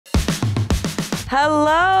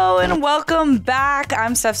Hello and welcome back.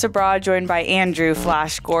 I'm SABRAW, joined by Andrew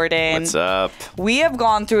Flash Gordon. What's up? We have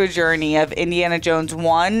gone through a journey of Indiana Jones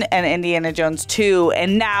 1 and Indiana Jones 2,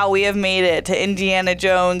 and now we have made it to Indiana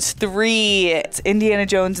Jones 3. It's Indiana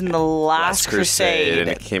Jones and the Last Crusade. And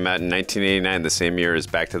it came out in 1989, the same year as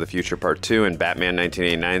Back to the Future Part 2 and Batman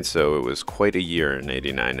 1989, so it was quite a year in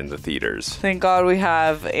 89 in the theaters. Thank God we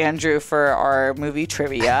have Andrew for our movie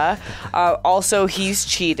trivia. Also, he's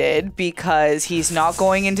cheated because he's not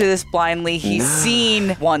going into this blindly. He's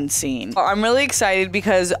seen one scene. I'm really excited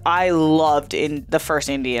because I loved in the first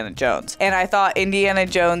Indiana Jones. And I thought Indiana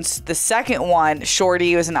Jones, the second one,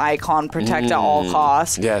 Shorty was an icon, protect at all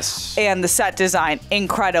costs. Yes. And the set design,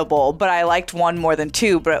 incredible. But I liked one more than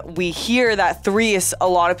two. But we hear that 3 is a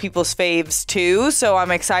lot of people's faves too. So I'm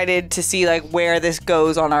excited to see like where this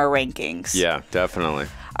goes on our rankings. Yeah, definitely.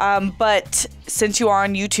 But since you are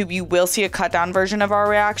on YouTube, you will see a cut down version of our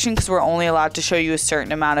reaction because we're only allowed to show you a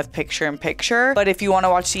certain amount of picture-in-picture. But if you want to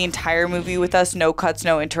watch the entire movie with us, no cuts,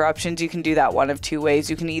 no interruptions, you can do that one of two ways.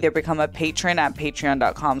 You can either become a patron at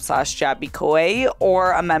patreon.com/JabbyKoei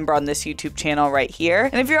or a member on this YouTube channel right here.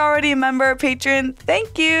 And if you're already a member or patron,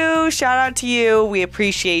 thank you. Shout out to you. We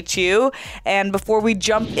appreciate you. And before we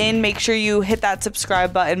jump in, make sure you hit that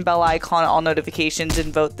subscribe button, bell icon, all notifications,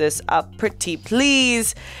 and vote this up pretty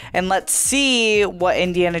please. And let's see what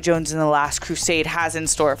Indiana Jones and the Last Crusade has in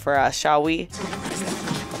store for us, shall we?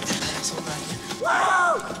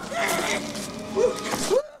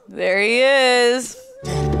 There he is.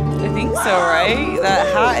 I think so, right? That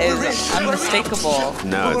hat is unmistakable.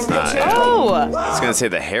 No, it's not. Oh! I was going to say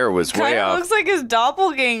the hair was way Kinda off. looks like his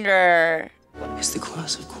doppelganger. It's the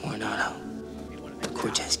cross of Coronado.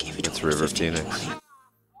 Cortez gave it to It's him in River Phoenix. 1520.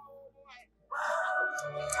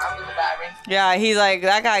 Yeah, he's like,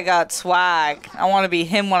 that guy got swag. I want to be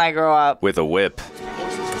him when I grow up. With a whip.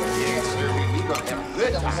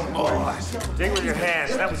 Dig with your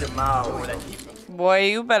hands, not with your mouth. Boy,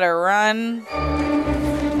 you better run.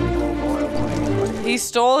 He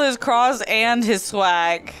stole his cross and his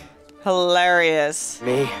swag. Hilarious.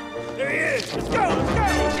 Me? There he is! Let's go! Let's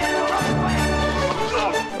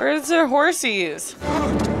go! Where's their horsies?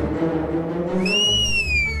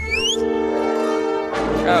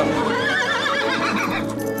 Oh.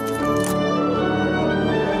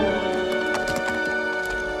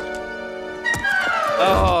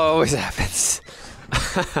 Oh, always happens.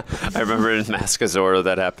 I remember in Mask of Zorro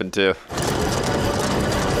that happened too.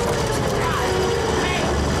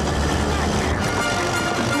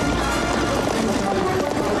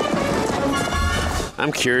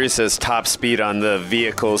 I'm curious as top speed on the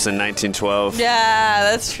vehicles in 1912. Yeah,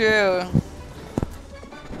 that's true.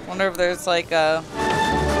 Wonder if there's like a...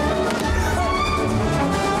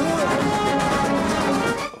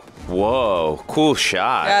 Whoa, cool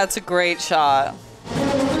shot. Yeah, it's a great shot.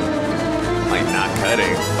 Like not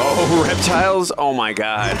cutting. Oh, reptiles? Oh my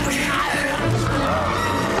god.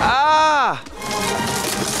 Ah!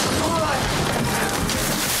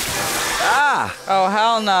 Ah! Oh,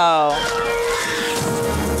 hell no.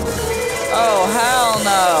 Oh, hell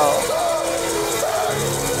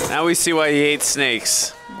no. Now we see why he hates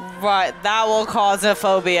snakes. Right, that will cause a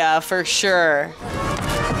phobia for sure.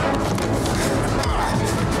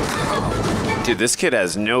 Dude, this kid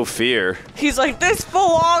has no fear. He's like, this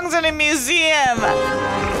belongs in a museum.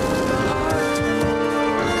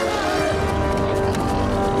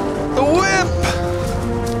 The whip!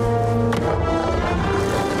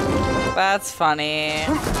 That's funny.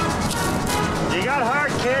 You got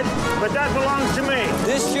heart, kid, but that belongs to me.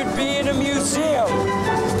 This should be in a museum.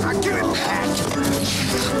 Now give it back.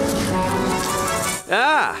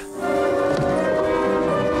 Ah!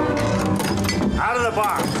 Out of the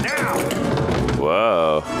box, now!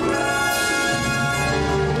 Whoa.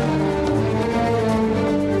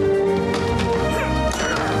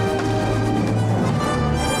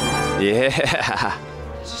 Yeah.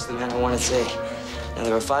 It's just the man I want to say. Now,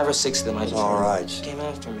 there were 5 or 6 of them. I just All right. came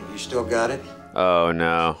after me. You still got it? Oh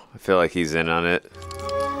no. I feel like he's in on it.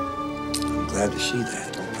 I'm glad to see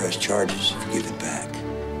that. Don't press charges if you give it back.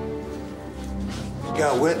 You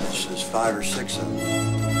got witnesses, 5 or 6 of them.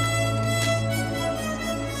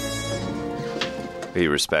 He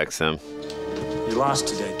respects him. You lost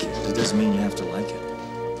today, kid. It doesn't mean you have to like it.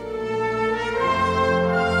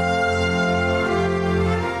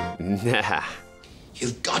 Nah.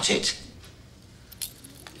 You've got it.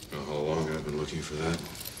 You know how long I've been looking for that?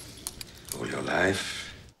 All your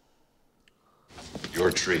life?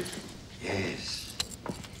 Your treat. Yes.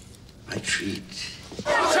 My treat.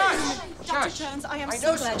 Dr. Jones, I am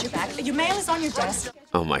so glad you're back. Your mail is on your desk.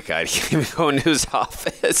 Oh my god, he can't even go into his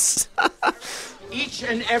office. each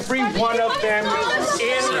and every one of them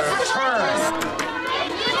in turn.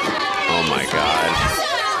 Oh my God.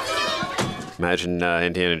 Imagine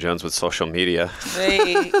Indiana Jones with social media.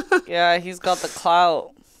 Hey, yeah, he's got the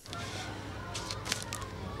clout.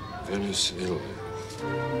 Venice, Italy.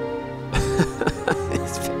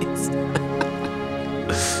 His face.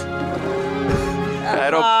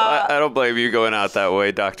 I don't blame you going out that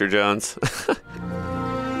way, Dr. Jones.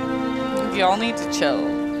 Y'all need to chill.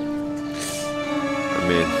 I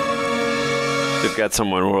mean, you've got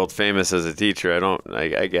someone world famous as a teacher.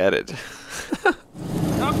 I get it.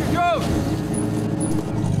 Dr. Jones!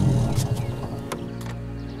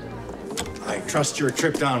 I trust your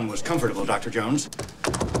trip down was comfortable, Dr. Jones.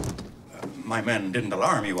 My men didn't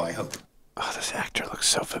alarm you, I hope. Oh, this actor looks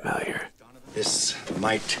so familiar. This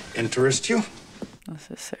might interest you.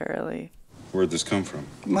 Necessarily. Where'd this come from?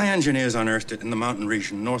 My engineers unearthed it in the mountain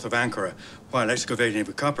region north of Ankara while excavating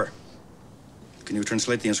for copper. Can you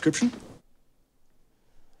translate the inscription?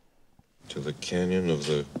 To the canyon of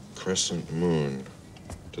the crescent moon,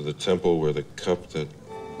 to the temple where the cup that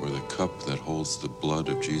holds the blood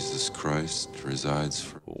of Jesus Christ resides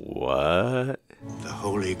for. What? The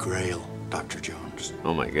Holy Grail, Dr. Jones.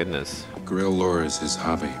 Oh my goodness. Grail lore is his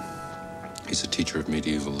hobby. He's a teacher of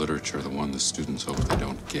medieval literature, the one the students hope they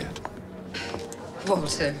don't get.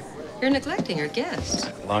 Walter, you're neglecting your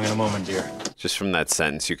guest. Along in a moment, dear. Just from that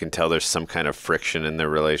sentence, you can tell there's some kind of friction in their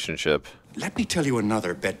relationship. Let me tell you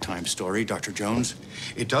another bedtime story, Dr. Jones.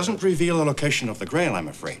 It doesn't reveal the location of the Grail, I'm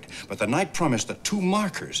afraid, but the knight promised that 2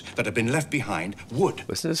 markers that had been left behind would.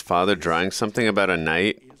 Wasn't his father drawing something about a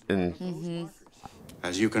knight?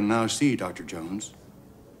 As you can now see, Dr. Jones,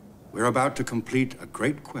 we're about to complete a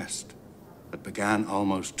great quest that began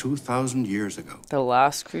almost 2,000 years ago. The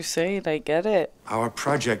Last Crusade, I get it. Our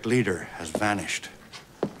project leader has vanished,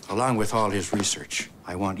 along with all his research.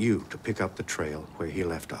 I want you to pick up the trail where he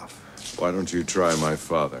left off. Why don't you try my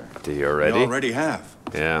father? Did you already? You already have.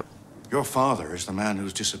 Yeah. Your father is the man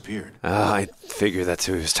who's disappeared. I figured that's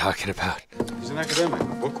who he was talking about. He's an academic, a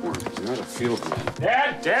bookworm. He's not a field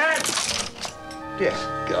man. Dad! Dear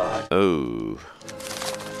God. Oh.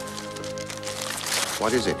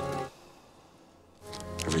 What is it?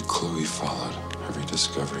 Every clue he followed, every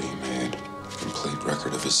discovery he made, a complete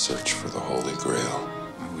record of his search for the Holy Grail.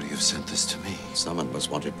 Why would he have sent this to me? Someone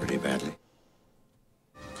must want it pretty badly.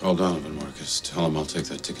 Call Donovan, Marcus. Tell him I'll take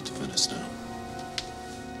that ticket to Venice now.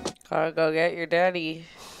 Gotta go get your daddy.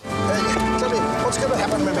 Tell me, what's going to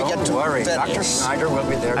happen when we get to Don't worry, Venice? Dr. Snyder will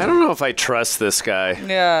be there. I don't know if I trust this guy.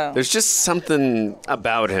 Yeah. There's just something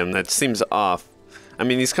about him that seems off. I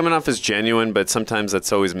mean, he's coming off as genuine, but sometimes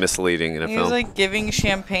that's always misleading in a He film. was like giving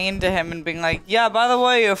champagne to him and being like, yeah, by the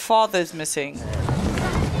way, your father's missing.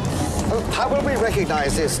 How will we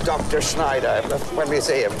recognize this Dr. Snyder when we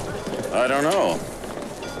see him? I don't know.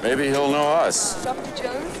 Maybe he'll know us. Dr.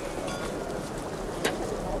 Jones?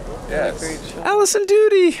 Yes. Allison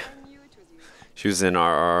Duty. She was in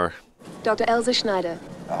RR. Dr. Elsa Schneider.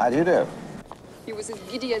 How do you do? He was as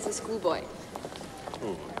giddy as a schoolboy.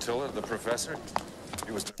 Who, Tiller, the professor?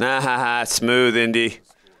 He was... Smooth, Indy.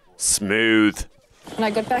 Smooth. When I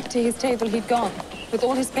got back to his table, he'd gone, with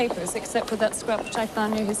all his papers, except for that scrap which I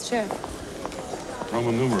found near his chair.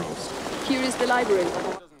 Roman numerals. Here is the library.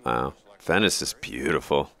 Wow. Venice is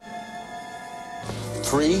beautiful.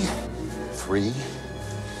 3, 3,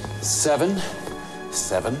 7,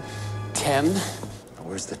 7, 10.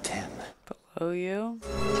 Where's the 10? Below you?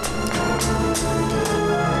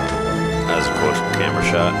 That was a close camera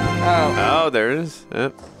shot. Oh. Oh, there it is.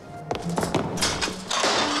 Yep.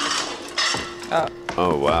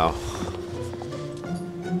 Oh, wow.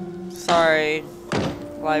 Sorry,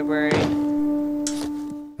 library.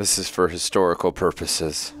 This is for historical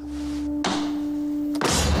purposes.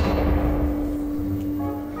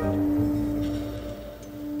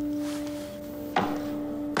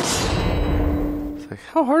 It's like,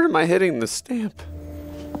 how hard am I hitting the stamp?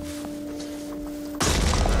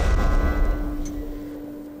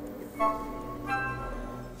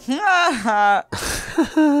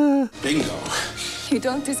 Bingo. You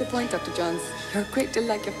don't disappoint, Dr. Jones. You're a great deal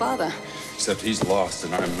like your father. Except he's lost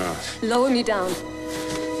and I'm not. Lower me down.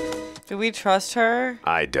 Do we trust her?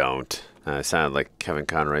 I don't. It sounded like Kevin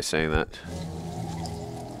Conroy saying that.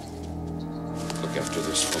 Look after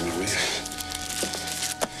this for me, will you?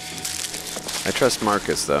 I trust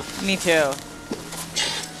Marcus, though. Me too.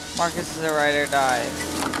 Marcus is a ride or die.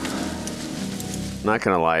 Not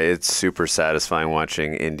gonna lie, it's super satisfying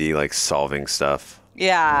watching Indy, like, solving stuff.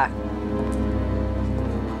 Yeah.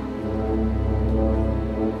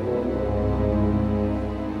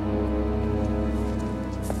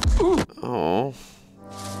 Oh.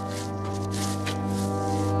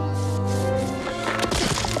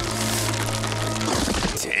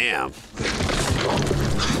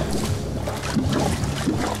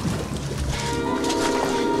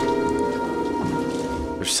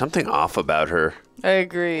 something off about her. I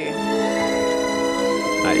agree.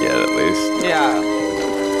 Not yet, at least. Yeah.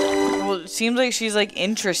 Well, it seems like she's like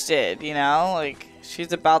interested, you know? Like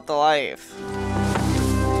she's about the life.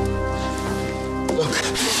 Look.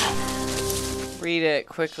 Read it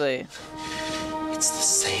quickly. It's the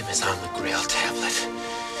same as on the Grail tablet.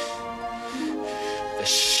 The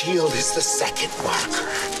shield is the second marker.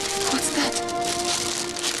 What's that?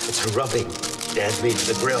 It's a rubbing Dad made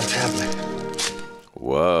for the Grail tablet.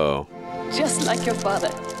 Whoa. Just like your father.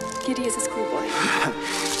 Kitty is a schoolboy.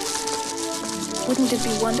 Wouldn't it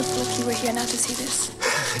be wonderful if you were here now to see this?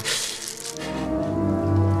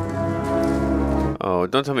 Oh,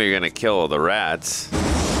 don't tell me you're gonna kill all the rats.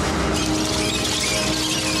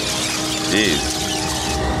 Jeez.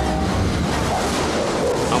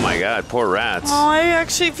 Oh my god, poor rats. Oh, I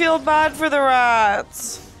actually feel bad for the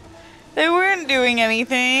rats. They weren't doing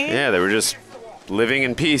anything. Yeah, they were just living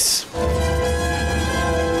in peace.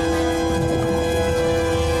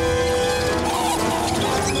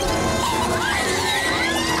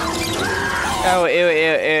 Oh, ew, ew,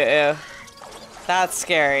 ew, ew. That's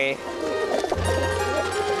scary.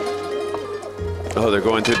 Oh, they're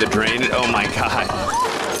going through the drain. Oh my god.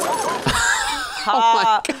 Oh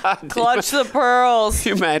my god. Clutch the pearls.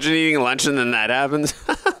 Can you imagine eating lunch and then that happens?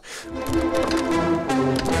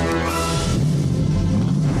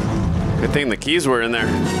 Good thing the keys were in there.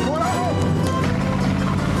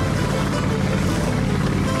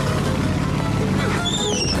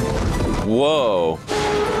 Whoa.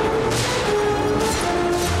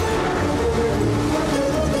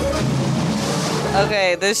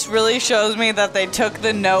 Okay, this really shows me that they took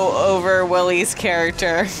the note over Willie's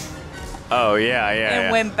character. Oh, yeah.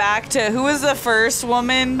 And went back to, who was the first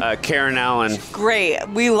woman? Karen Allen. Great.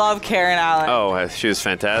 We love Karen Allen. Oh, she was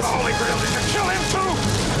fantastic. Holy Grail is to kill him too!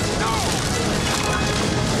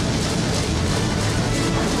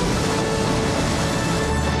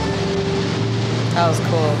 That was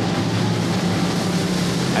cool.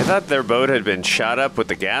 I thought their boat had been shot up with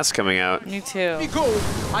the gas coming out. Me too. Go.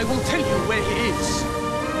 I will tell you where he is.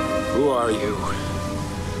 Who are you?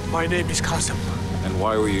 My name is Qasim. And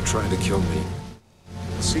why were you trying to kill me?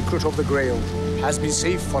 The secret of the Grail has been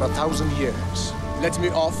safe for 1,000 years. Let me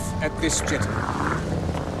off at this gentleman.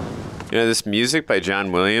 You know, this music by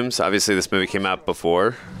John Williams, obviously this movie came out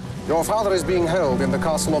before. Your father is being held in the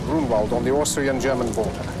castle of Grunwald on the Austrian-German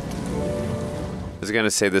border. I was going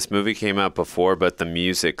to say this movie came out before, but the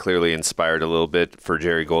music clearly inspired a little bit for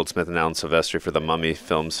Jerry Goldsmith and Alan Silvestri for the Mummy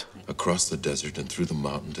films. Across the desert and through the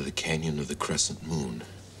mountain to the canyon of the Crescent Moon.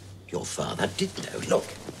 Your father did know. Look,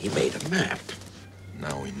 he made a map.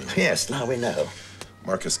 Now we know. Yes, now we know.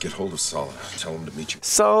 Marcus, get hold of Sala. Tell him to meet you.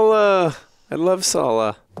 Sala! I love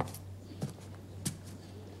Sala.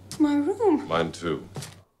 My room. Mine too.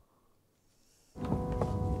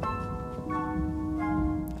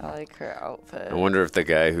 I like her outfit. I wonder if the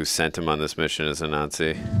guy who sent him on this mission is a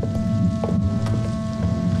Nazi.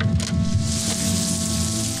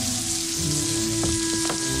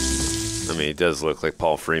 I mean, he does look like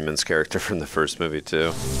Paul Freeman's character from the first movie,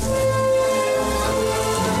 too.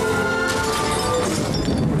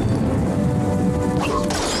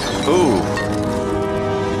 Ooh.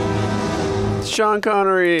 Sean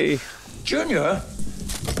Connery. Junior?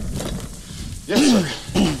 Yes, sir.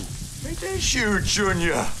 It is you,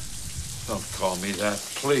 Junior. Don't call me that,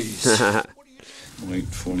 please. Late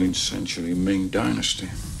 14th century Ming Dynasty.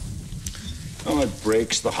 Oh, it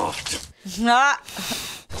breaks the heart. Ah.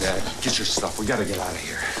 Dad, get your stuff. We gotta get out of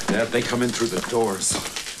here. Dad, they come in through the doors.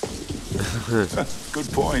 Good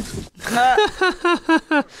point.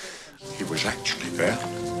 He was actually there.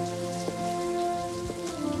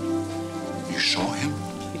 You saw him?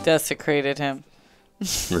 He desecrated him. Oh,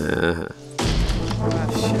 shit.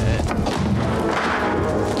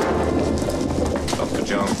 Dr.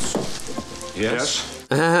 Jones. Yes?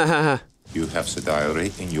 You have the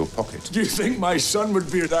diary in your pocket. Do you think my son would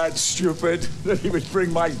be that stupid that he would bring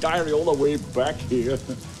my diary all the way back here?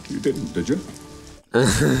 You didn't, did you?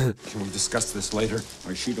 Can we discuss this later?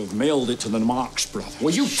 I should have mailed it to the Marx Brothers.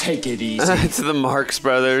 Will you take it easy? To the Marx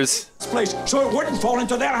Brothers. This place, so it wouldn't fall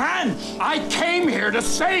into their hands. I came here to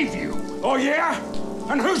save you. Oh, yeah?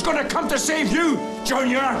 And who's gonna come to save you,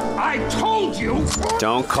 Junior? I told you.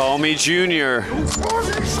 Don't call me Junior.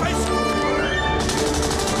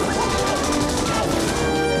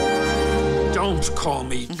 Don't call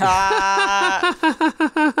me.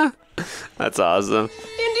 That's awesome.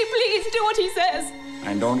 Indy, please do what he says.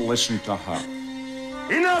 And don't listen to her.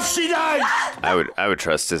 Enough, she died! I would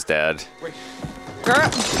trust his dad. Girl,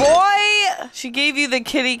 boy! She gave you the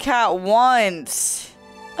kitty cat once.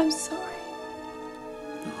 I'm sorry.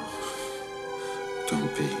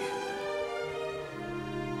 Don't be.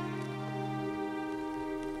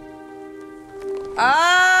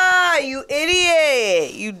 Ah, you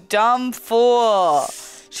idiot! You dumb fool!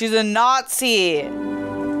 She's a Nazi!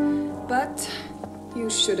 But you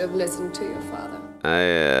should have listened to your father.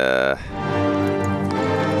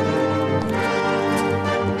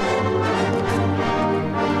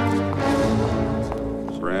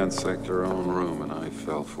 Ransacked her own room and I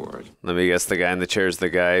fell for it. Let me guess, the guy in the chair is the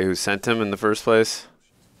guy who sent him in the first place?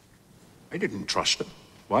 I didn't trust him.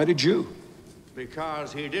 Why did you?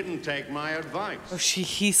 Because he didn't take my advice. Oh,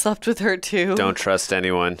 he slept with her too? Don't trust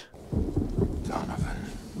anyone.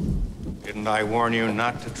 Didn't I warn you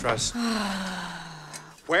not to trust?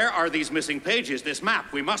 Where are these missing pages, this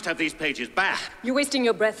map? We must have these pages back. You're wasting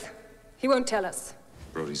your breath. He won't tell us.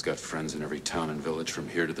 Brody's got friends in every town and village from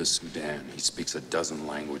here to the Sudan. He speaks a dozen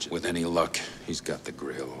languages. With any luck, he's got the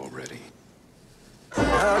Grail already.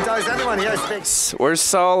 Does anyone here speak? Where's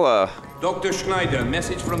Sala? Dr. Schneider,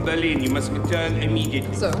 message from Berlin. You must return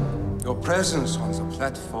immediately. So? Your presence on the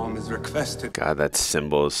platform is requested. God, that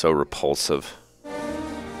symbol is so repulsive.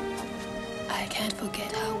 I can't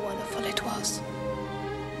forget how wonderful it was.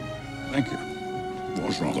 Thank you. It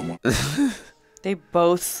was rather one. They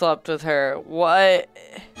both slept with her. What?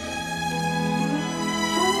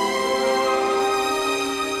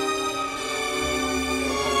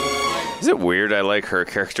 Is it weird I like her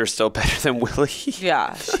character still better than Willie?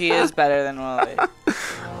 Yeah, she is better than Willie.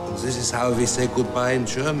 This is how we say goodbye in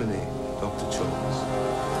Germany, Dr. Jones.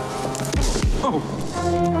 Oh,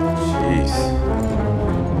 jeez.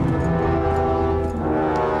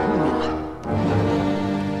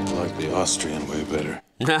 I like the Austrian way better.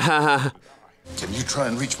 Can you try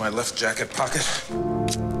and reach my left jacket pocket?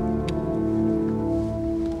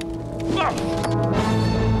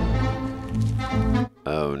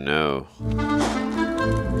 Oh no.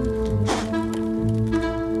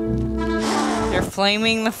 They're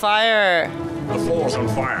flaming the fire. The floor's on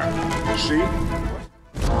fire. See?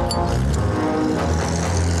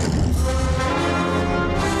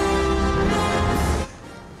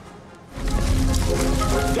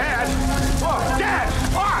 Dad! Oh, Dad!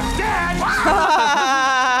 Oh, Dad!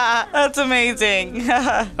 That's amazing.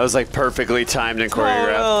 That was like perfectly timed and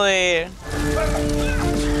choreographed. Totally. I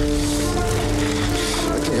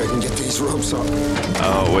think I can get these ropes up.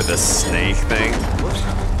 Oh, with a snake thing?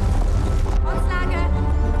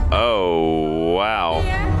 Oh, wow.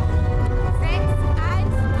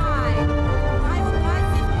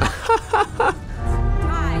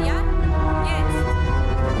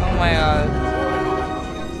 Oh my god.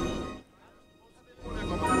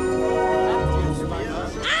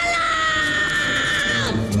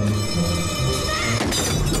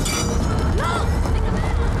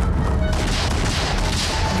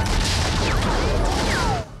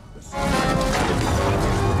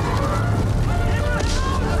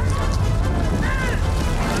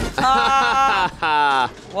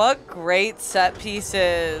 What great set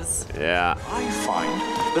pieces. Yeah. I find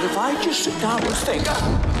that if I just sit down and think.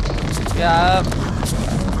 Yep.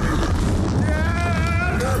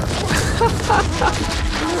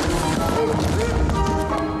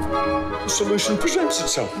 The solution presents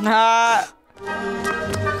itself.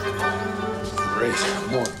 Great.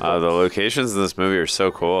 More. The locations in this movie are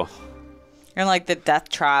so cool. And like the death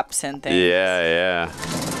traps and things. Yeah, yeah.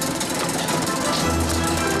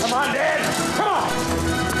 Come on, Dad! Come on!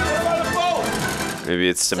 What about the boat? Maybe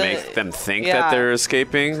it's to make them think yeah, that they're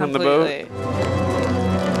escaping completely. on the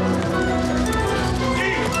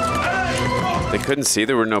boat. They couldn't see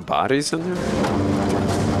there were no bodies in there?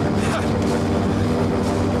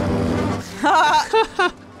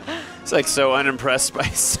 It's like so unimpressed by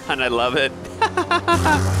his son. I love it.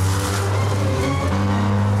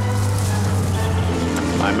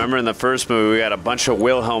 I remember in the first movie we got a bunch of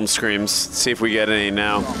Wilhelm screams. Let's see if we get any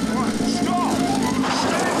now.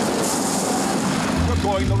 We're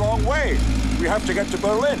going the wrong way. We have to get to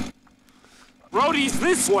Berlin. Brody's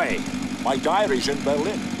this way. My diary's in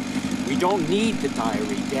Berlin. We don't need the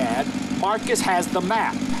diary, Dad. Marcus has the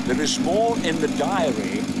map. There is more in the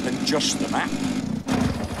diary than just the map.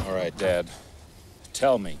 All right, Dad.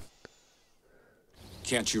 Tell me.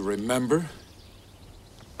 Can't you remember?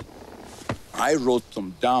 I wrote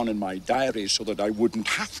them down in my diary so that I wouldn't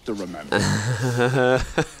have to remember.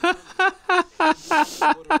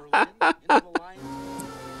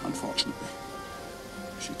 Unfortunately,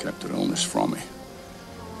 she kept her illness from me.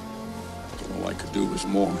 All I could do was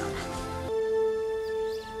mourn her.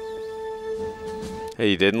 Hey,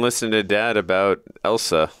 you didn't listen to Dad about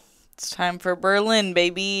Elsa. It's time for Berlin,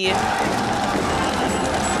 baby.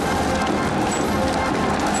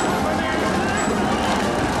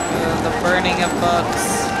 The burning burning of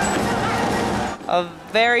books. A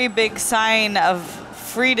very big sign of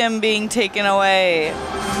freedom being taken away.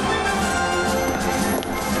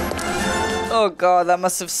 Oh god, that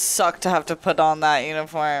must have sucked to have to put on that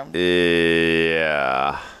uniform.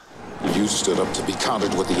 Yeah. You stood up to be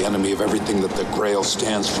counted with the enemy of everything that the Grail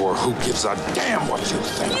stands for. Who gives a damn what you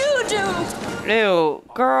think? You do! Ew,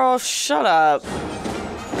 girl, shut up.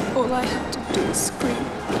 All I have to do is scream.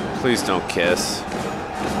 Please don't kiss.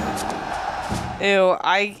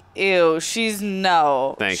 Ew, she's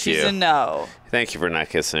no. Thank you. She's a no. Thank you for not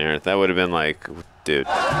kissing her. That would have been like, dude.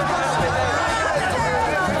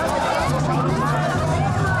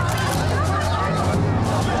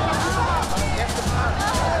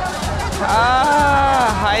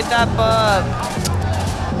 Hide that book.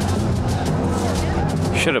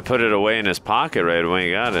 Should have put it away in his pocket right when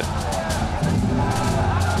he got it.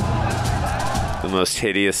 The most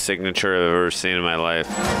hideous signature I've ever seen in my life.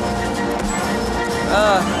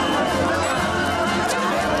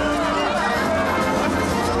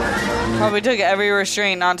 Probably took every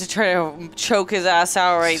restraint not to try to choke his ass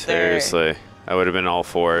out right there. Seriously, I would have been all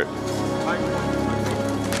for it.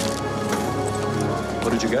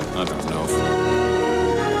 What did you get? I don't know.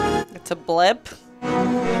 It's a blip.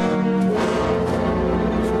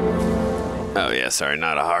 Oh yeah, sorry,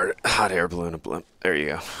 not a hot air balloon, a blimp. There you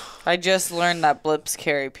go. I just learned that blips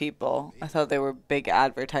carry people. I thought they were big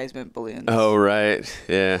advertisement balloons. Oh right,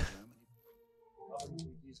 yeah.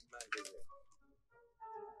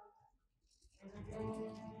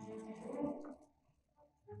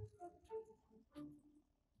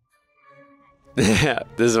 Yeah,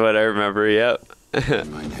 this is what I remember, yep.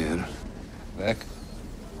 Mein Herr. Weg.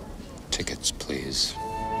 Tickets, please.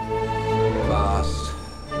 Boss.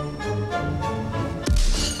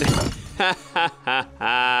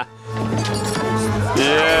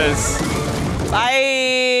 Yes.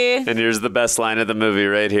 Bye. And here's the best line of the movie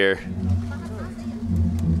right here.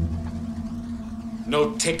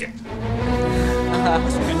 No ticket.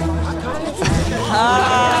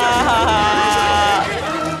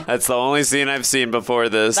 That's the only scene I've seen before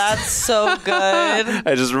this. That's so good.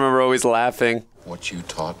 I just remember always laughing. What you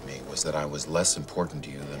taught me was that I was less important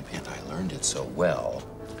to you than people. I learned it so well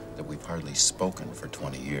that we've hardly spoken for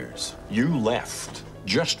 20 years. You left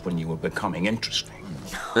just when you were becoming interesting.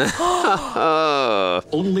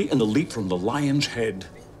 Only in the leap from the lion's head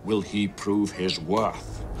will he prove his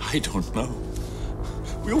worth. I don't know.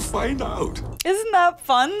 We'll find out. Isn't that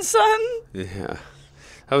fun, son? Yeah.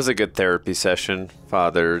 That was a good therapy session,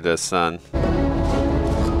 father to son.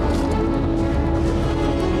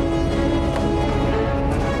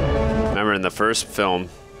 Remember in the first film,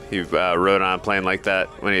 he rode on a plane like that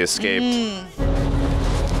when he escaped.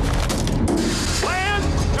 Land,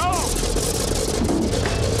 go!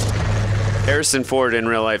 Harrison Ford in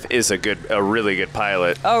real life is a really good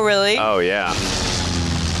pilot. Oh, really? Oh, yeah.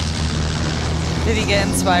 Did he get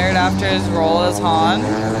inspired after his role as Han?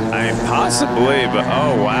 I mean, possibly, but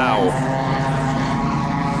oh, wow.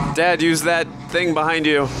 Dad, use that thing behind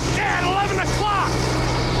you. Dad, 11 o'clock!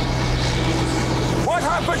 What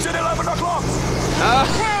happens at 11 o'clock?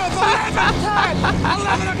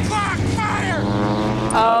 11 o'clock, fire!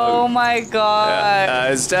 Oh my god.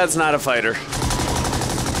 His dad's not a fighter.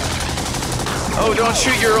 Oh, don't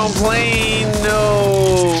shoot your own plane,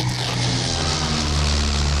 no.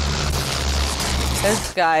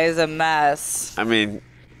 This guy is a mess. I mean,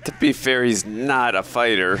 to be fair, he's not a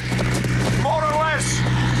fighter. More or less.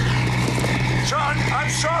 John,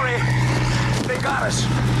 I'm sorry. They got us.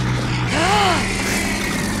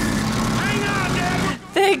 Hang on, Dad.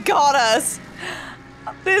 They got us.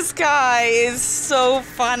 This guy is so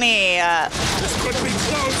funny. This could be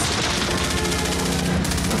close.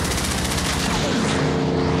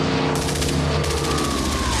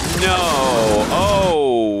 No.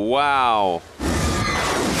 Oh, wow.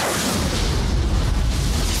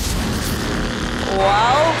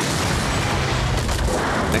 Wow.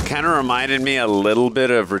 That kind of reminded me a little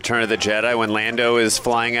bit of Return of the Jedi when Lando is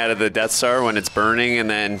flying out of the Death Star when it's burning and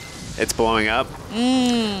then it's blowing up.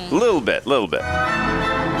 Little bit. Oh,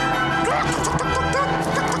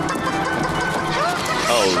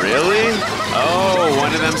 really? Oh,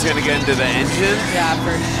 one of them's gonna get into the engine? Yeah,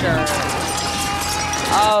 for sure.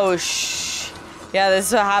 Oh, yeah,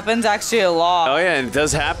 this happens actually a lot. Oh yeah, and it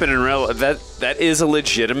does happen in real. That is a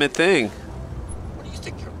legitimate thing.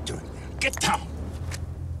 Get down.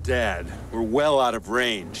 Dad, we're well out of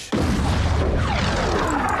range.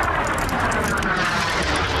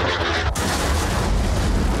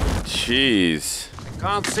 Jeez.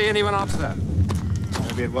 Can't see anyone up there.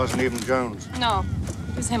 Maybe it wasn't even Jones. No,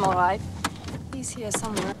 it's him all right. He's here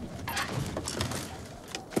somewhere.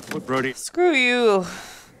 What, Brody? Screw you.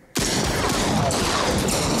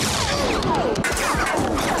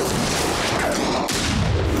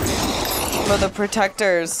 For the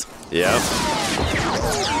protectors. Yep.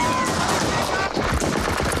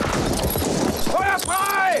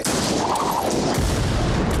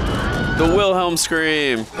 The Wilhelm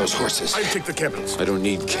scream. Those horses. I take the camels. I don't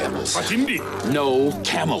need camels. Atindi. No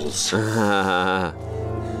camels.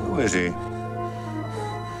 Who is he?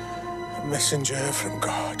 A messenger from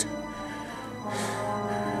God.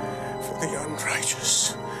 For the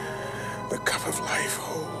unrighteous, the cup of life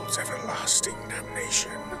holds everlasting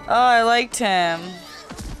damnation. Oh, I liked him.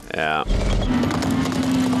 Yeah.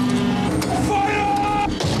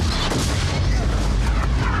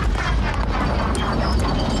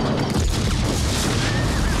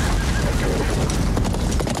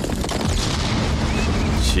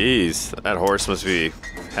 Jeez, that horse must be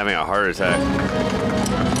having a heart attack.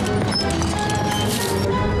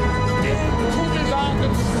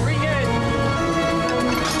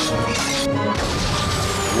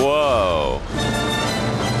 Whoa.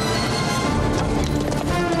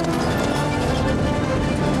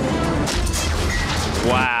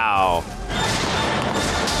 Wow.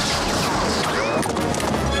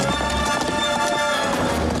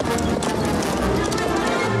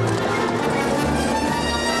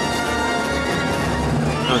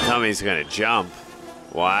 Don't tell me he's gonna jump.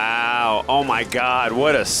 Wow. Oh my God,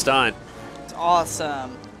 what a stunt. It's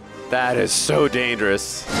awesome. That is so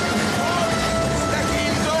dangerous.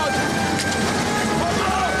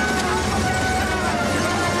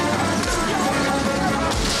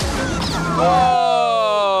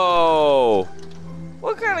 Whoa!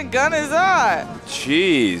 What kind of gun is that?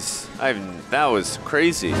 Jeez, that was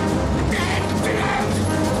crazy. Wow.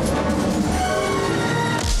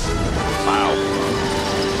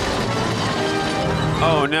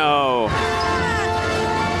 Oh no.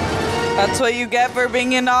 That's what you get for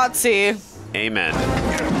being a Nazi. Amen.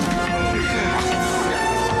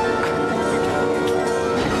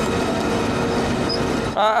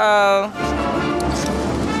 Uh-oh.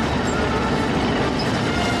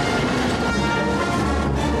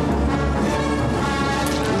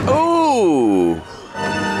 Ooh.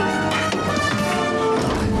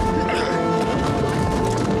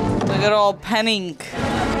 Look at all Penning.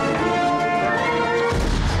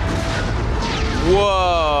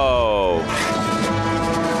 Whoa.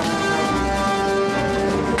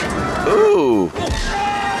 Ooh.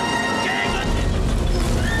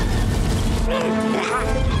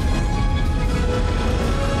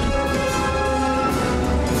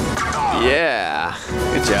 Yeah.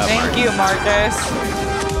 Good job, Thank you, Marcus.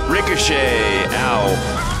 Ricochet. Ow.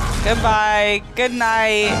 Goodbye. Good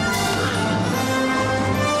night.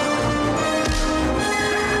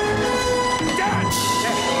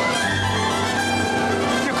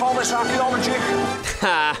 You call this archaeology?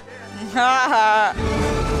 Ha.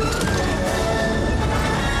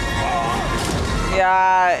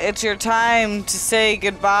 Yeah, it's your time to say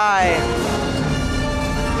goodbye.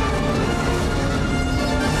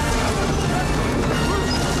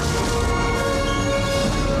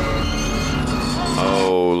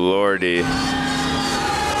 Oh, lordy.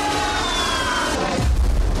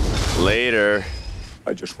 Later.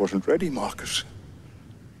 I just wasn't ready, Marcus.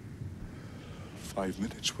 5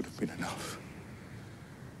 minutes would have been enough.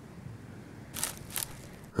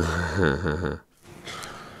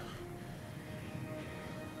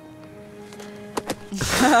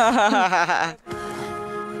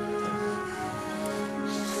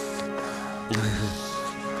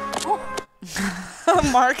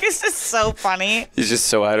 Marcus is so funny. He's just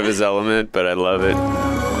so out of his element, but I love it.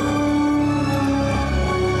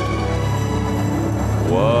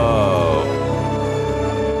 Whoa.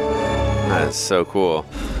 That's so cool.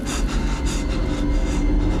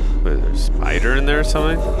 Wait, there's a spider in there or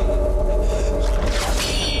something?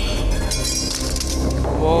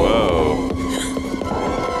 Whoa.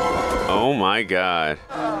 Oh my God.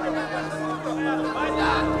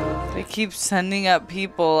 They keep sending up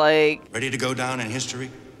people like... Ready to go down in history?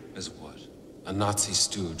 As what? A Nazi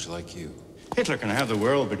stooge like you. Hitler can have the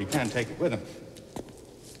world, but he can't take it with him.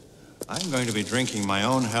 I'm going to be drinking my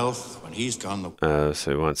own health when he's gone.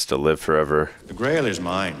 So he wants to live forever. The Grail is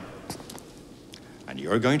mine. And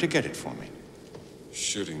you're going to get it for me.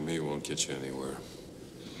 Shooting me won't get you anywhere.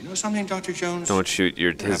 You know something, Dr. Jones? Don't shoot his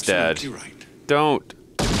You're dad. absolutely right. Don't.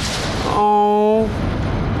 Oh.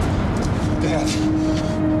 Dad.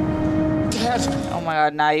 Oh my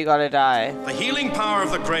God, now you gotta die. The healing power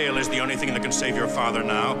of the Grail is the only thing that can save your father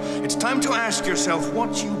now. It's time to ask yourself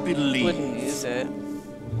what you believe. Wouldn't use it.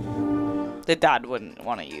 The dad wouldn't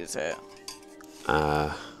want to use it.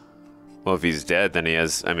 Well, if he's dead, then he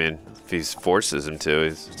has. I mean, if he forces him to,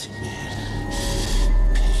 he's.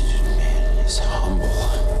 Is humble.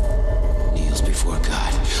 Kneels before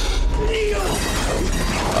God.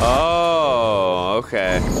 Oh,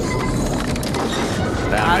 okay.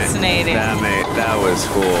 Fascinating. That was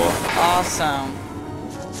cool. Awesome.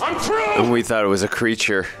 I'm through! And we thought it was a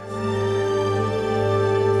creature.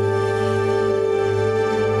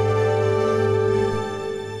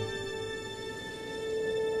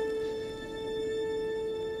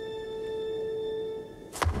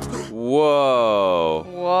 Whoa.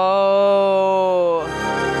 Whoa.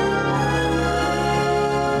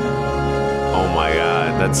 Oh my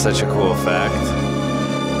god, that's such a cool effect.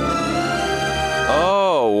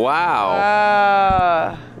 Oh,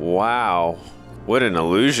 wow. Wow. What an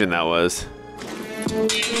illusion that was.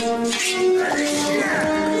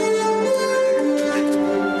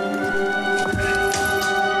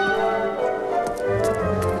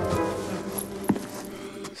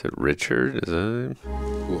 Is it Richard? Is that him?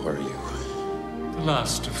 Who are you? The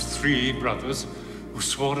last of 3 brothers who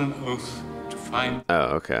swore an oath to find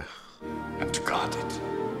Oh, okay. and to guard it.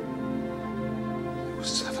 It was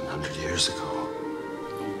 700 years ago.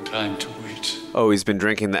 No time to wait. Oh, he's been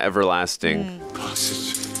drinking the everlasting. Pass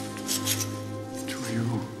it to you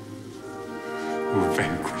who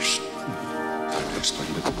vanquished me. Time to explain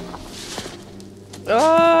it.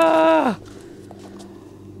 Ah!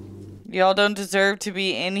 Y'all don't deserve to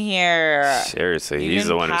be in here. Seriously, You he's the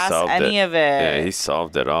didn't one who pass solved any of it. Yeah, he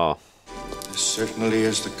solved it all. This certainly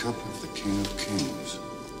is the cup of the King of Kings.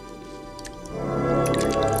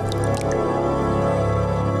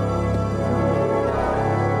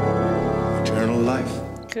 Eternal life.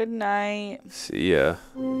 Good night. See ya.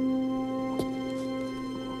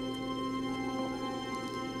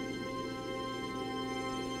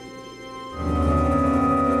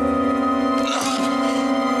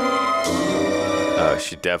 Oh,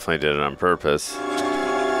 she definitely did it on purpose.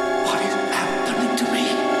 What is happening to me?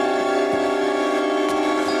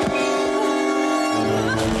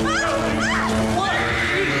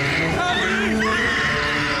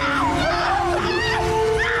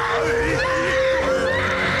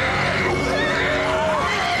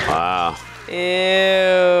 Wow.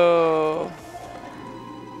 Ew.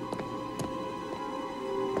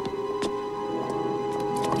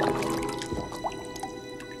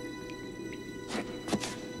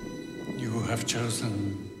 You have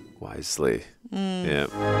chosen Wisely. Mm. Yeah.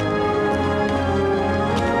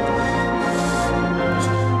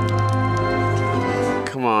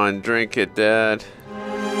 Come on, drink it, Dad.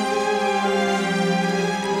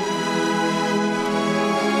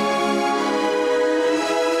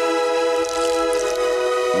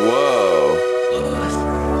 Whoa.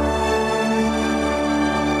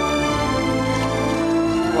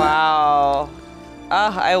 Wow.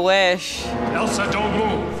 I wish. Elsa, don't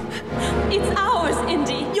move. It's ours,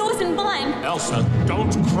 Indy. Yours and mine. Elsa,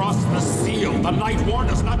 don't cross the seal. The knight warned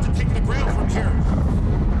us not to take the grail from here.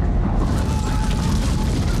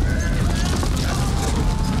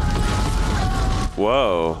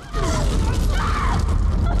 Whoa.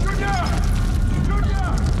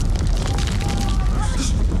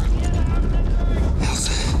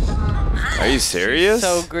 Are you serious?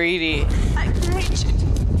 So greedy. I can reach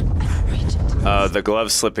it. The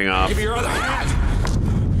glove's slipping off. Give me your other hand.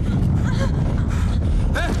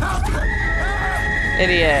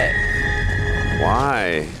 Idiot.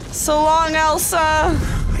 Why? So long, Elsa.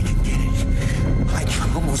 I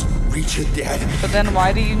can almost reach it, Dad. But then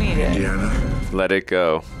why do you need it? Indiana. Let it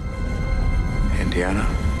go. Indiana.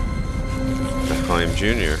 I call him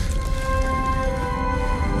Junior.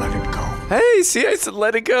 Let it go. Hey, see, I said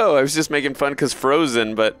let it go. I was just making fun because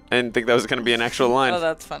Frozen, but I didn't think that was going to be an actual line. Oh,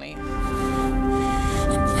 that's funny.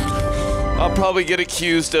 I'll probably get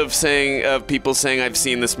accused of people saying I've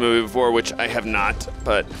seen this movie before, which I have not,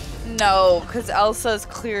 but... No, because Elsa's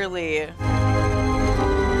clearly...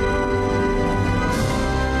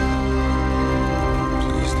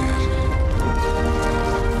 Please, Dad.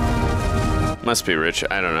 Must be rich.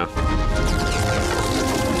 I don't know.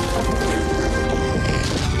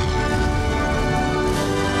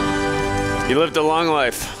 He lived a long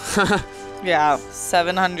life. Yeah,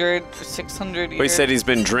 700, 600 years. Well, he said he's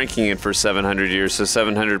been drinking it for 700 years, so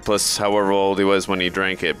 700 plus however old he was when he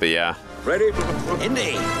drank it, but yeah. Ready?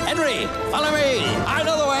 Indy, Henry, follow me. I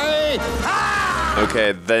know the way. Ah!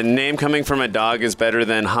 Okay, the name coming from a dog is better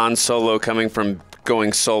than Han Solo coming from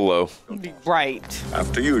going solo. Right.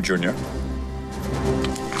 After you, Junior.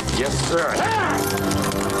 Yes, sir.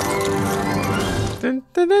 Dun,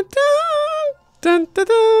 dun, dun, dun. Dun, dun,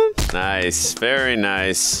 dun. Nice. Very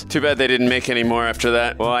nice. Too bad they didn't make any more after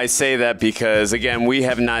that. Well, I say that because, again, we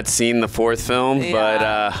have not seen the fourth film, but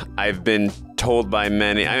I've been told by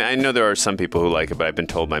many. I know there are some people who like it, but I've been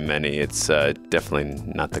told by many it's definitely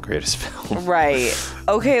not the greatest film. Right.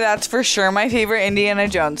 Okay, that's for sure my favorite Indiana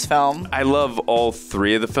Jones film. I love all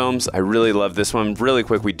three of the films. I really love this one. Really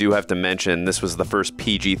quick, we do have to mention this was the first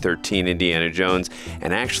PG-13 Indiana Jones.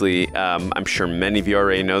 And actually, I'm sure many of you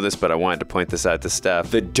already know this, but I wanted to point this out to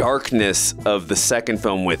Steph. The darkness of the second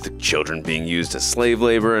film with children being used as slave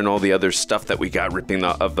labor and all the other stuff that we got ripping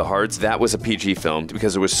of the hearts, that was a PG film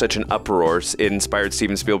because there was such an uproar. It inspired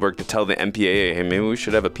Steven Spielberg to tell the MPAA, hey, maybe we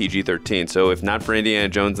should have a PG-13. So if not for Indiana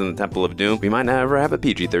Jones and the Temple of Doom, we might not ever have a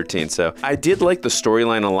PG-13. So I did like the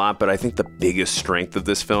storyline a lot, but I think the biggest strength of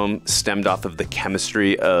this film stemmed off of the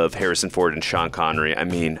chemistry of Harrison Ford and Sean Connery. I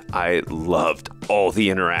mean, I loved all the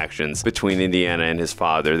interactions between Indiana and his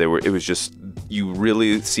father. It was just, you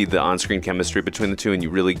really see the on-screen chemistry between the two, and you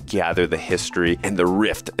really gather the history and the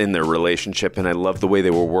rift in their relationship. And I love the way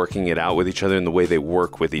they were working it out with each other and the way they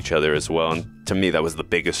work with each other as well. And to me, that was the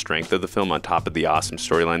biggest strength of the film, on top of the awesome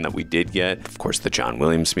storyline that we did get. Of course, the John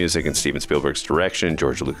Williams music and Steven Spielberg's direction,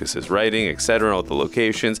 George Lucas's writing, etc., all the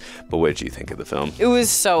locations. But what did you think of the film? It was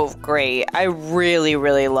so great. I really,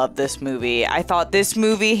 really loved this movie. I thought this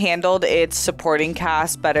movie handled its supporting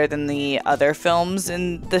cast better than the other films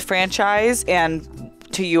in the franchise. And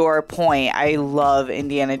to your point, I love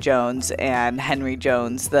Indiana Jones and Henry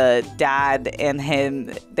Jones. The dad and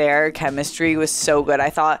him, their chemistry was so good. I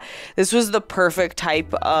thought this was the perfect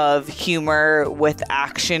type of humor with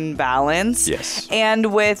action balance. Yes.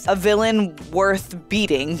 And with a villain worth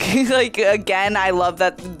beating. Like, again, I love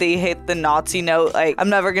that they hit the Nazi note. Like, I'm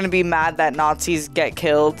never going to be mad that Nazis get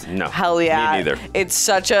killed. No. Hell yeah. Me neither. It's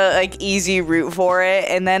such a easy route for it.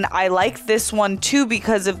 And then I like this one too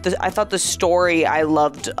because of I thought the story I loved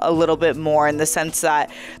a little bit more, in the sense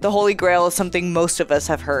that the Holy Grail is something most of us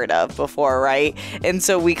have heard of before, right? And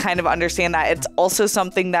so we kind of understand that. It's also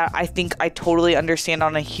something that I think I totally understand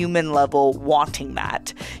on a human level, wanting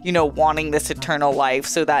that, wanting this eternal life.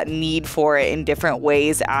 So that need for it in different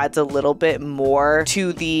ways adds a little bit more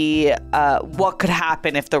to the what could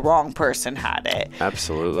happen if the wrong person had it.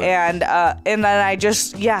 Absolutely. And then I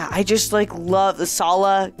just love the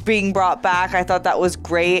Sala being brought back. I thought that was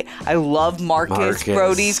great. I love Marcus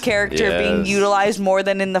Brody's character being utilized more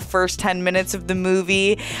than in the first 10 minutes of the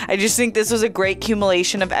movie. I just think this was a great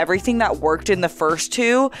accumulation of everything that worked in the first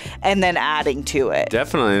two and then adding to it.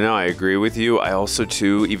 Definitely. No, I agree with you. I also,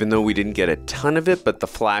 too, even though we didn't get a ton of it, but the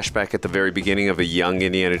flashback at the very beginning of a young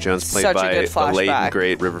Indiana Jones played by the late and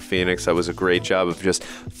great River Phoenix, that was a great job of just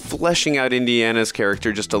fleshing out Indiana's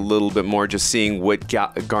character just a little bit more, just seeing what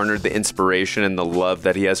garnered the inspiration and the love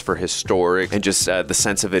that he has for historic, and just the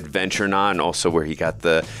sense of adventure now, and also where he got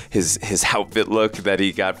his outfit look that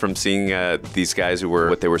he got from seeing these guys who were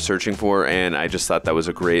what they were searching for. And I just thought that was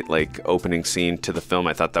a great opening scene to the film.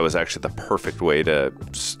 I thought that was actually the perfect way to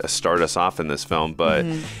start us off in this film. But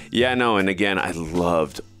and again, I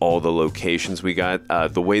loved all the locations we got.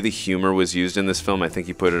 The way the humor was used in this film, I think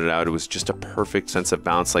you put it out, it was just a perfect sense of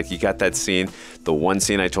balance. Like, you got that scene, the one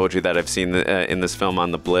scene I told you that I've seen in this film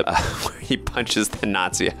on the blip, where he punches the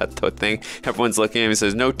Nazi at the thing. Everyone's looking at him and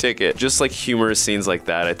says, no ticket. Just like humorous scenes like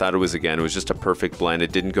that. I thought it was just a perfect blend.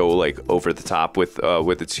 It didn't go over the top with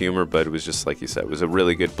its humor, but it was just, like you said, it was a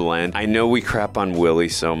really good blend. I know we crap on Willie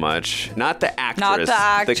so much. Not the actress.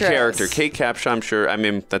 The character. Kate Capshaw, I'm sure. I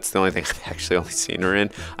mean, that's the only thing I've actually only seen her in.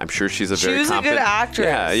 I'm sure she's a very competent. She was a good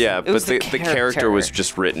actress. Yeah. But the character was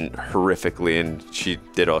just written horrifically, and she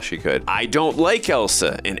did all she could. I don't like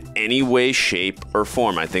Elsa in any way, shape, or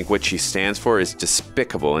form. I think what she stands for is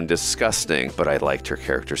despicable and disgusting, but I liked her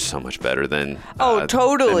character so much better than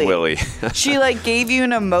totally. Than Willie. She gave you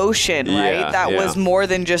an emotion, right? That was more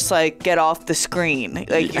than just get off the screen.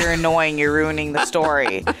 You're annoying, you're ruining the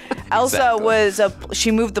story. Elsa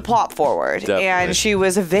she moved the plot forward. Definitely. And she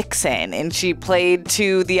was a vixen, and she played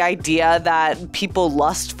to the idea that people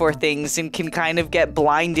lust for things and can kind of get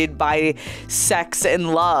blinded by sex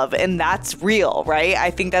and love, and that's real, right?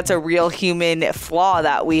 I think that's a real human flaw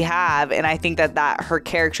that we have, and I think that her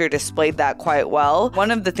character displayed that quite well.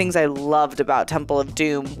 One of the things I loved about Temple of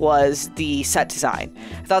Doom was the set design.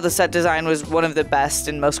 I thought the set design was one of the best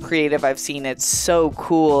and most creative I've seen. It's so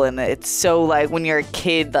cool, and it's so when you're a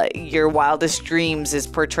kid, your wildest dreams is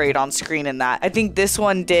portrayed on screen in that. I think this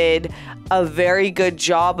one did a very good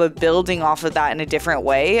job of building off of that in a different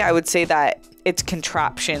way. I would say that its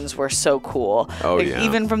contraptions were so cool. Oh, like, yeah.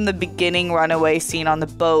 Even from the beginning runaway scene on the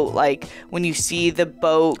boat, like when you see the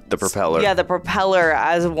boat, the propeller. Yeah, the propeller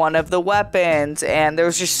as one of the weapons, and there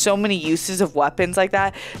was just so many uses of weapons like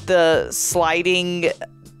that. The sliding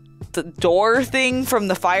the door thing from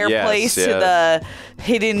the fireplace to the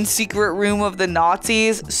hidden secret room of the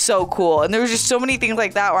Nazis, so cool. And there was just so many things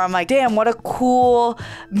like that where I'm like, damn, what a cool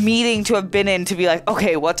meeting to have been in, to be like,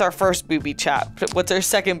 okay, what's our first booby trap? What's our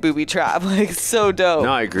second booby trap? Like, so dope.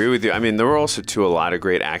 No, I agree with you. I mean, there were also a lot of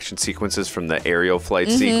great action sequences, from the aerial flight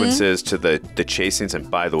sequences to the chase scenes. And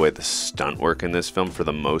by the way, the stunt work in this film, for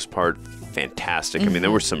the most part, fantastic. I mean, there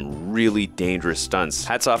were some really dangerous stunts.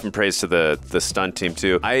 Hats off and praise to the stunt team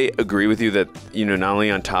too. I agree with you that, you know, not only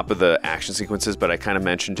on top of the action sequences, but I kind of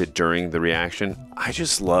mentioned it during the reaction, I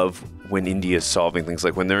just love when India's solving things,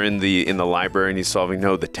 like when they're in the library and he's solving,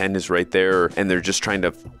 no, the 10 is right there, and they're just trying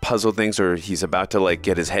to puzzle things, or he's about to like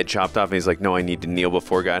get his head chopped off and he's like, no, I need to kneel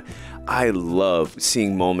before God. I love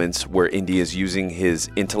seeing moments where India is using his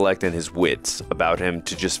intellect and his wits about him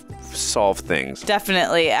to just solve things.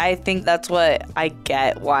 Definitely. I think that's what I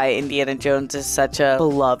get why Indiana Jones is such a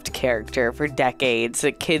beloved character for decades.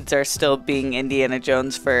 The kids are still being Indiana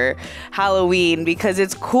Jones for Halloween because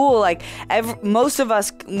it's cool. Like most of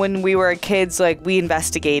us, when we were kids, like we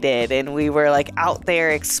investigated and we were like out there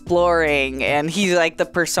exploring, and he's like the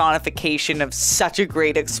personification of such a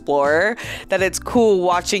great explorer that it's cool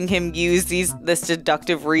watching him use this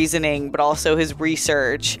deductive reasoning, but also his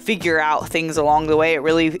research, figure out things along the way. It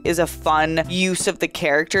really is a fun use of the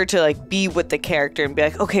character to like be with the character and be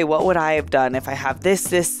like, okay, what would I have done if I have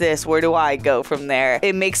this, where do I go from there?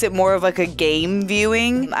 It makes it more of like a game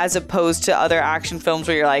viewing as opposed to other action films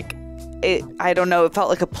where you're like, I don't know, it felt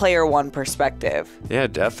like a player one perspective. Yeah,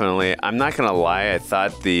 definitely. I'm not gonna lie, I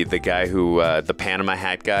thought the guy who, the Panama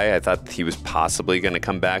hat guy, I thought he was possibly gonna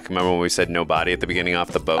come back. Remember when we said no body at the beginning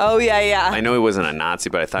off the boat? Oh, yeah. I know he wasn't a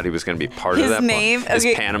Nazi, but I thought he was gonna be part of that. His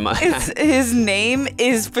Panama hat. His name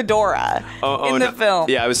is Fedora in the film.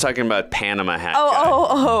 Yeah, I was talking about Panama hat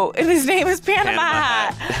guy. And his name is Panama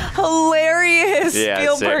hat. Hilarious.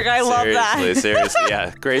 Yeah, Spielberg, I love that. Seriously,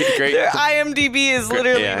 yeah. Great. Their IMDb is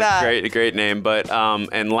literally that. Great name. But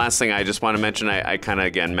and last thing I just want to mention, I kind of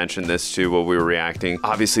again mentioned this too while we were reacting.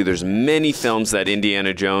 Obviously, there's many films that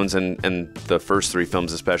Indiana Jones and the first three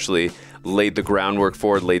films especially laid the groundwork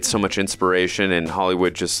for, laid so much inspiration, and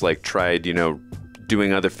Hollywood just like tried, you know,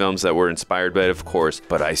 doing other films that were inspired by it, of course,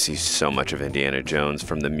 but I see so much of Indiana Jones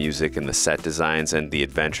from the music and the set designs and the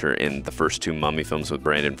adventure in the first two Mummy films with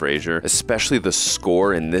Brendan Fraser, especially the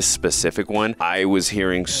score in this specific one. I was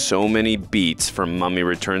hearing so many beats from Mummy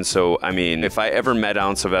Returns, so I mean, if I ever met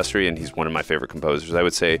Alan Silvestri, and he's one of my favorite composers, I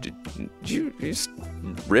would say, did you just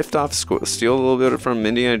riffed off, steal a little bit from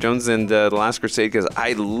Indiana Jones and The Last Crusade? Because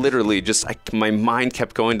I literally just, my mind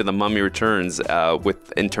kept going to the Mummy Returns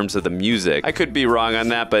in terms of the music. I could be wrong on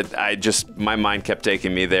that, but my mind kept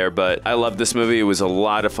taking me there. But I love this movie. It was a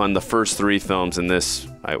lot of fun. The first three films in this,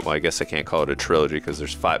 I guess I can't call it a trilogy because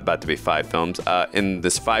there's about to be 5 films. In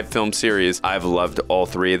this 5-film series, I've loved all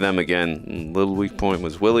 3 of them. Again, little weak point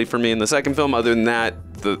was Willie for me in the second film. Other than that,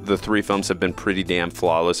 the 3 films have been pretty damn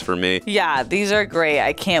flawless for me. Yeah, these are great.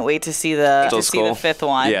 I can't wait to see the 5th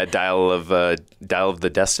one. Yeah, Dial of the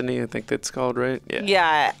Destiny, I think that's called, right?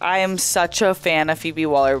 Yeah, I am such a fan of Phoebe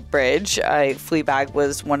Waller-Bridge. Fleabag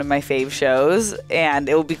was one of my fave shows, and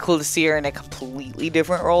it would be cool to see her in a completely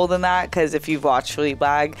different role than that, because if you've watched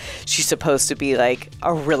Fleabag, she's supposed to be like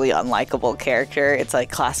a really unlikable character. It's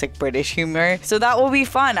like classic British humor. So that will be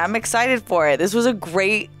fun. I'm excited for it. This was a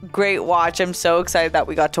great watch. I'm so excited that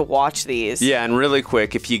we got to watch these. Yeah, and really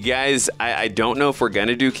quick, if you guys, I don't know if we're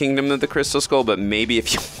gonna do Kingdom of the Crystal Skull, but maybe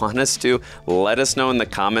if you want us to, let us know in the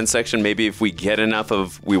comment section. Maybe if we get enough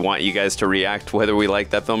of, we want you guys to react whether we like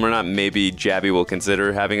that film or not, maybe Jabby will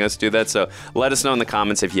consider having us do that. So let us know in the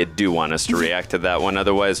comments if you do want us to react to that one.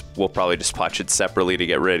 Otherwise, we'll probably just watch it separately to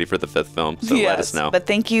get ready for the 5th film. So let us know. But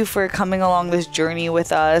thank you for coming along this journey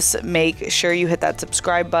with us. Make sure you hit that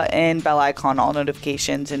subscribe button, bell icon, all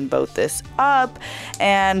notifications, and vote this up.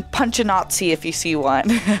 And punch a Nazi if you see one.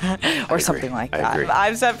 Or something like that.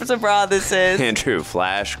 I'm STEPH. This is Andrew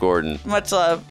Flash Gordon. Much love.